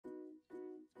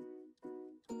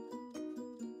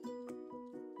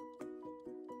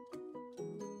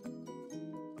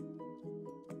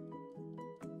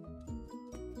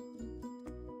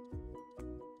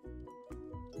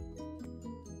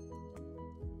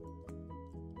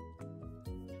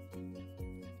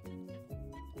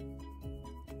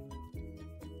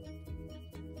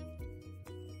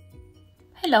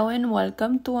Hello and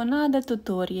welcome to another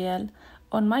tutorial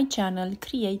on my channel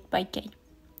Create by Kay.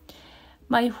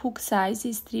 My hook size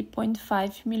is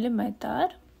 3.5 millimeter,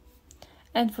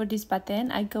 and for this pattern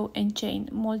I go and chain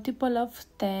multiple of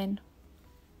 10.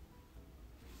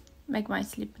 Make my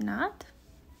slip knot.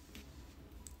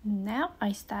 Now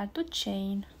I start to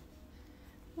chain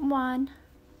 1,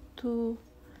 2,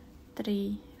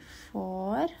 3,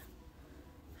 4,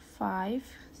 5,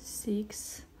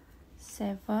 6,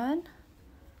 7,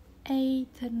 8,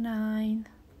 9,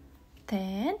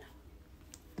 10.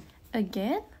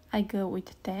 Again I go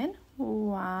with 10.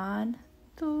 1,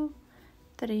 2,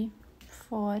 3,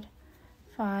 4,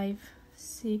 5,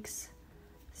 6,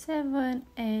 7,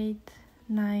 8,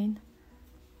 9,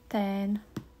 10.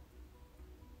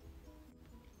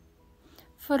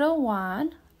 For a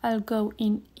 1, I'll go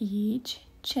in each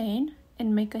chain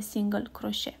and make a single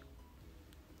crochet.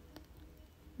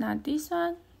 Not this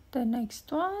one, the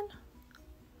next one,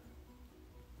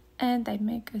 and I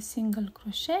make a single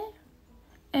crochet,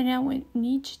 and now in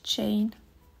each chain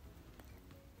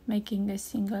making a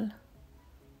single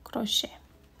crochet.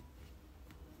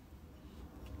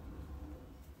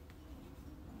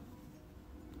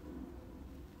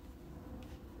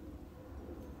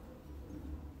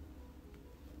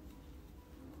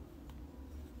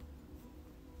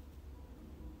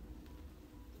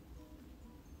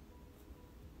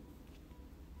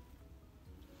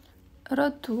 Row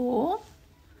 2,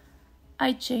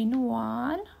 I chain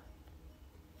 1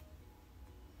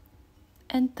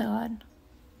 and turn.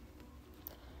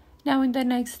 Now in the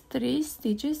next 3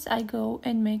 stitches I go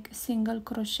and make a single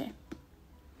crochet.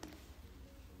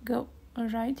 Go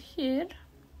right here,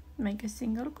 make a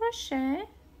single crochet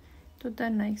to the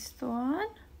next one,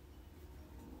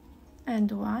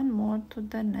 and one more to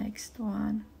the next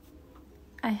one.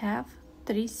 I have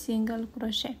 3 single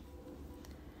crochet.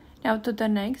 Now to the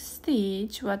next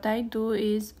stitch, what I do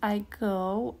is I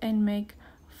go and make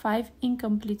 5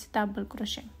 incomplete double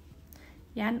crochet.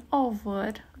 Yarn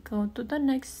over, go to the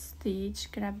next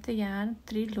stitch, grab the yarn,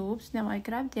 3 loops. Now I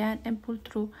grab the yarn and pull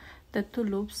through the 2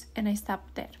 loops and I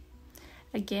stop there.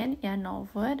 Again, yarn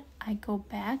over, I go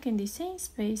back in the same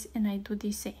space and I do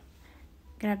the same.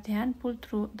 Grab the yarn, pull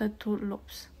through the 2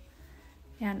 loops.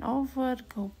 Yarn over,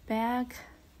 go back.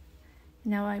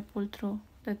 Now I pull through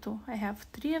the 2. I have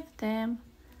 3 of them,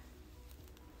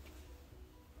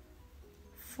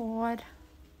 4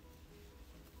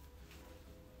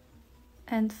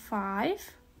 and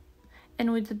 5,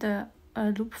 and with the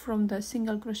loop from the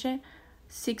single crochet,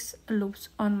 6 loops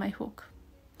on my hook.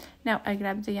 Now I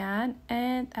grab the yarn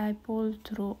and I pull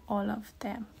through all of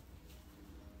them.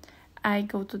 I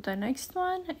go to the next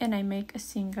one and I make a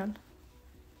single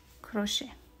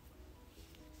crochet,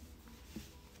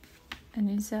 and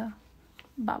it's a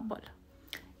bubble.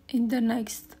 In the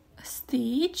next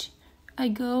stitch I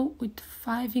go with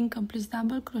 5 incomplete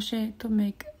double crochet to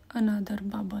make another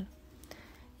bubble.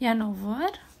 Yarn over.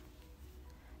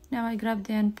 Now I grab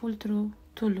the yarn, pull through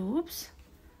 2 loops.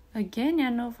 Again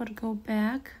yarn over, go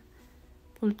back,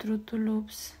 pull through 2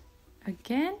 loops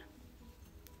again,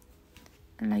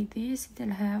 and like this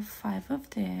it'll have 5 of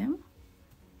them.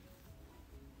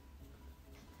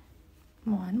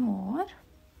 One more.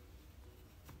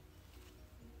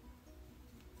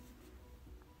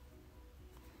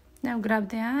 Now grab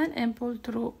the yarn and pull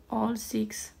through all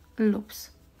 6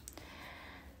 loops.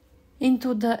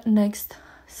 Into the next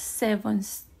 7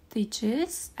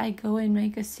 stitches I go and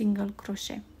make a single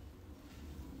crochet.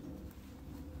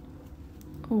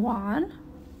 1,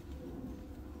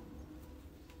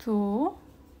 2,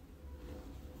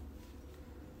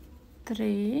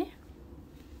 3,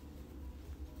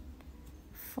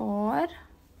 4,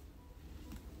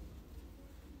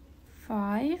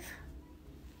 5,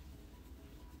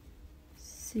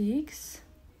 6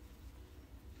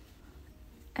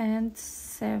 and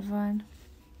 7.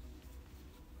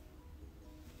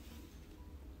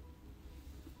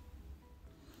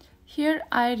 Here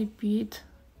I repeat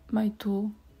my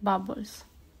 2 bubbles.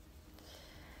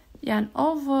 Yarn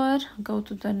over, go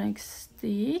to the next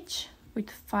stitch with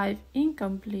 5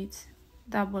 incomplete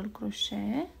double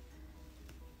crochet.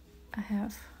 I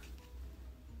have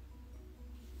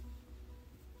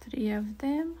 3 of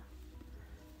them,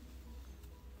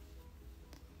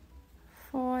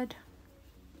 4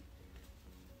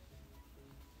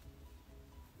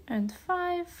 and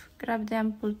 5. Grab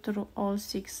them, pull through all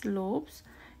 6 loops.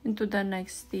 Into the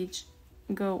next stitch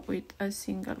go with a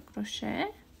single crochet,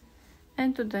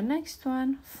 and to the next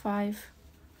one 5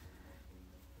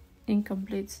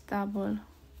 incomplete double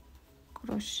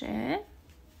crochet,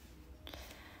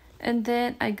 and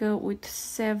then I go with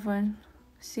 7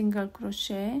 single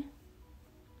crochet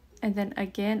and then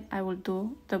again I will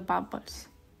do the bubbles.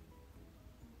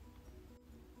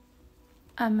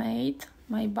 I made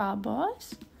my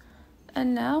bubbles,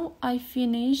 and now I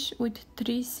finish with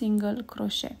 3 single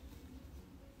crochet.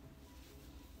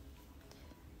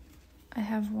 I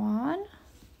have 1,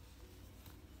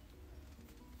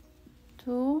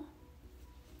 2,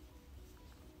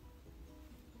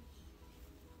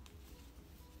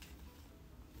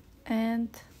 and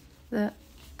the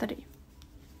 3.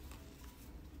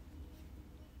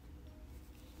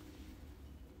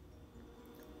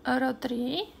 Row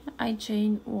 3, I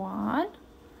chain 1,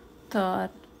 turn,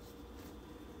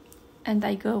 and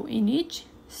I go in each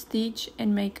stitch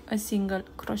and make a single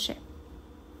crochet.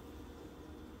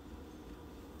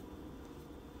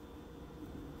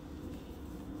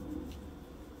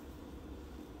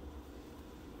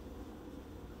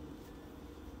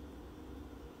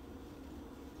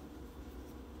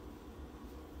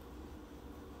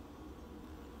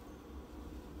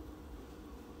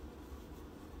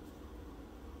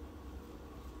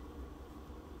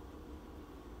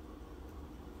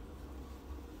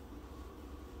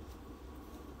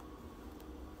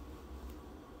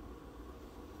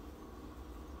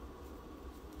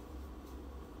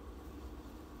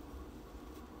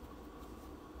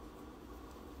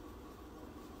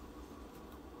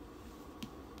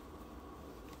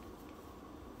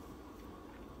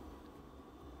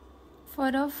 For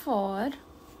row 4,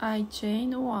 I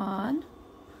chain 1,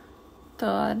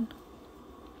 turn,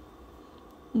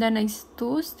 the next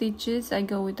 2 stitches I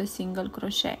go with a single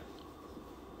crochet.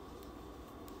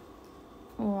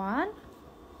 1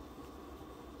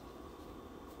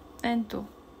 and 2.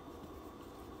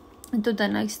 Into the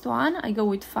next one I go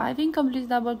with 5 incomplete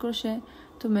double crochet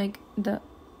to make the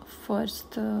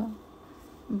first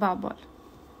bubble.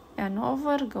 Yarn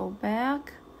over, go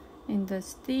back in the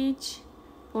stitch,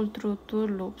 pull through 2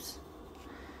 loops,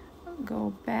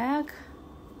 go back,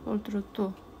 pull through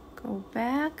 2, go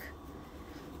back,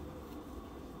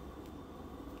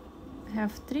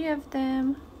 have 3 of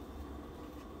them,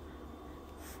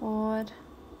 4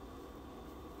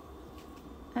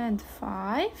 and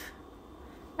 5.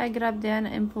 I grab them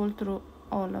and pull through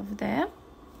all of them.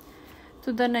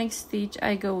 To the next stitch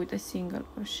I go with a single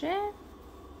crochet.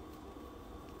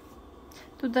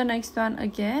 To the next one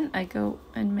again I go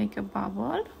and make a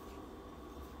bubble,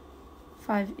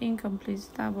 5 incomplete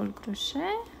double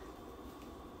crochet,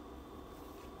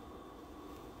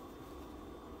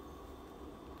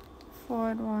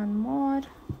 for 1 more,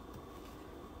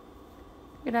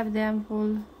 grab them,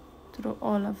 pull through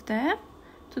all of them.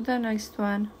 To the next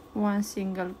one 1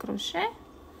 single crochet,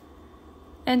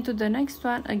 and to the next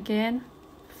one again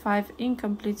 5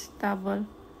 incomplete double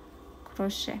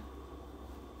crochet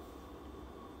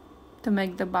to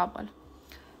make the bubble.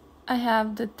 I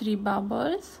have the 3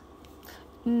 bubbles.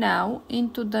 Now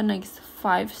into the next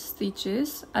 5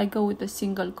 stitches I go with a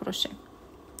single crochet.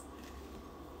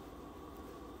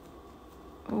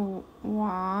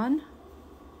 1,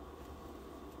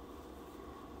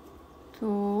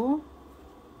 2,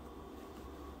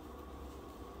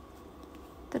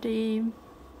 3,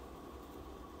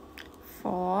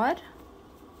 4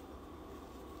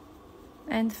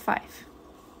 and 5.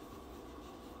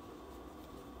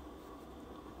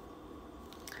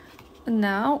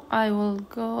 Now I will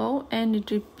go and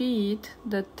repeat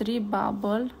the 3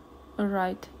 bubble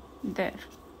right there.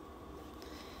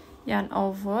 Yarn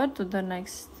over to the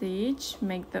next stitch,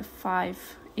 make the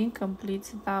 5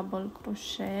 incomplete double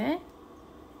crochet,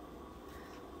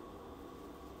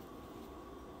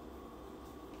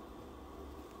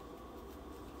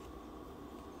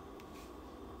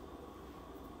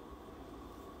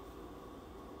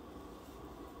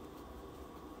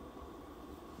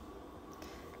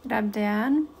 grab the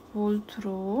yarn, pull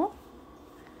through.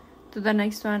 To the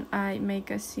next one I make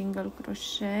a single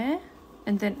crochet,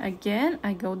 and then again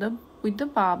I go with the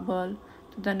bubble.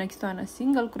 To the next one a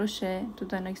single crochet, to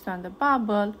the next one the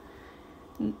bubble,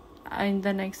 in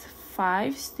the next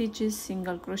 5 stitches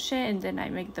single crochet, and then I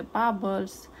make the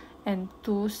bubbles and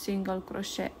 2 single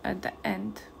crochet at the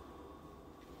end.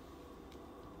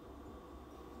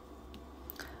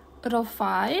 Row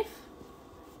 5,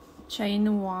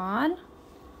 chain 1,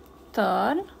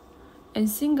 turn, and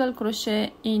single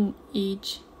crochet in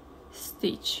each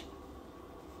stitch.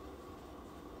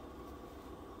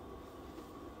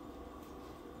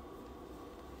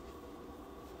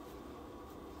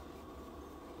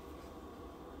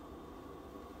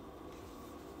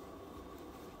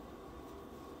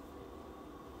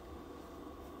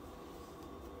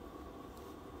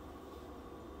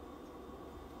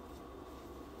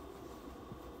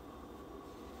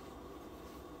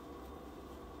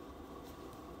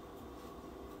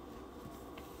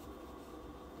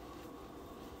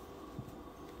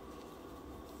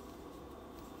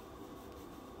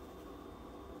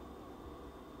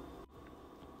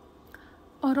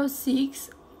 row 6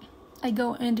 I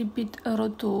go and repeat row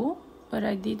 2 where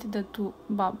I did the 2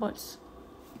 bubbles.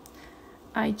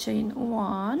 I chain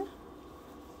 1,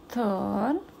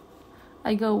 turn,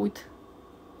 I go with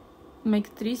make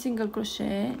 3 single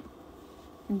crochet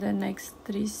in the next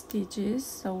 3 stitches,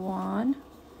 so 1,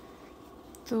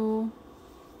 2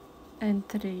 and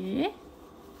 3.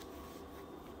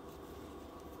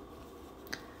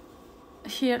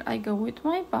 Here I go with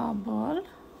my bubble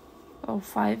of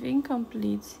 5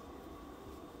 incomplete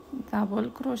double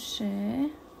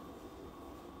crochet,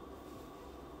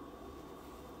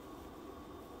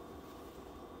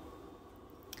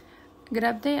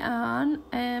 grab the yarn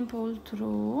and pull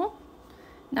through.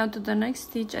 Now to the next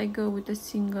stitch I go with a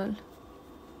single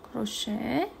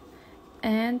crochet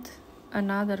and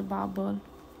another bubble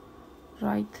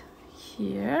right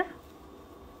here.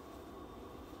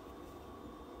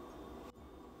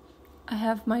 I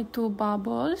have my 2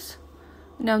 bubbles.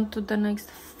 Now to the next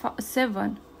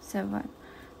 7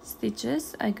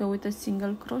 stitches I go with a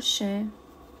single crochet,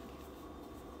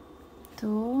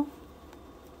 2,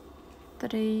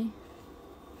 3,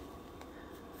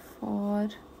 4,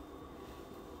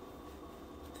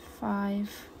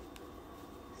 5,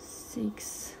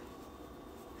 6,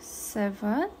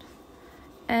 7,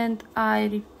 and I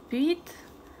repeat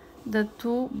the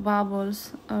 2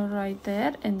 bubbles right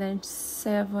there, and then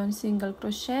 7 single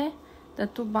crochet, the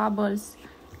 2 bubbles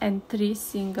and 3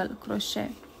 single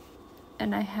crochet,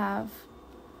 and I have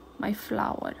my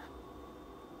flower.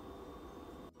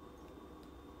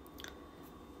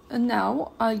 And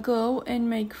now I go and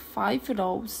make 5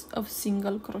 rows of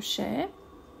single crochet.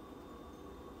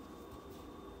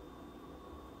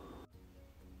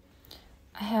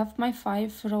 I have my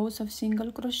 5 rows of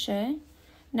single crochet.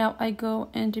 Now I go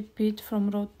and repeat from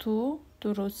row 2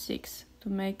 to row 6 to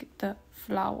make the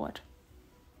flower.